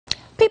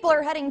People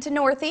are heading to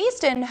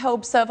Northeast in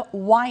hopes of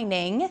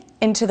wining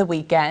into the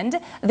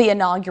weekend. The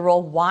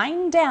inaugural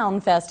Wine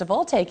Down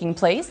Festival taking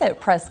place at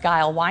Presque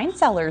Isle Wine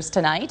Cellars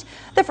tonight.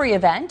 The free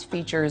event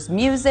features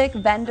music,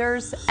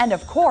 vendors, and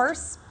of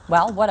course,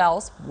 well, what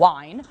else?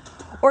 Wine.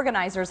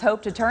 Organizers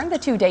hope to turn the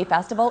two-day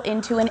festival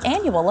into an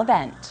annual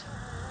event.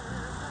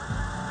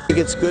 I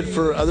think it's good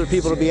for other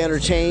people to be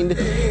entertained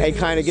and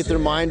kind of get their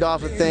mind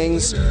off of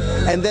things,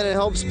 and then it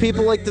helps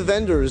people like the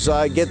vendors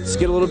get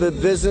a little bit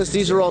of business.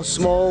 These are all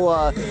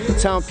small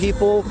town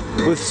people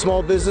with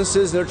small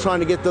businesses. They're trying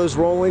to get those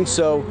rolling,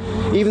 so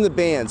even the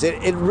bands.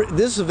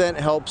 This event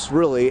helps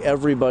really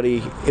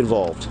everybody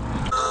involved.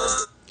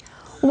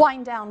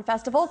 Wine Down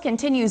Festival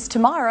continues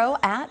tomorrow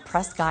at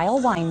Presque Isle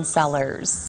Wine Cellars.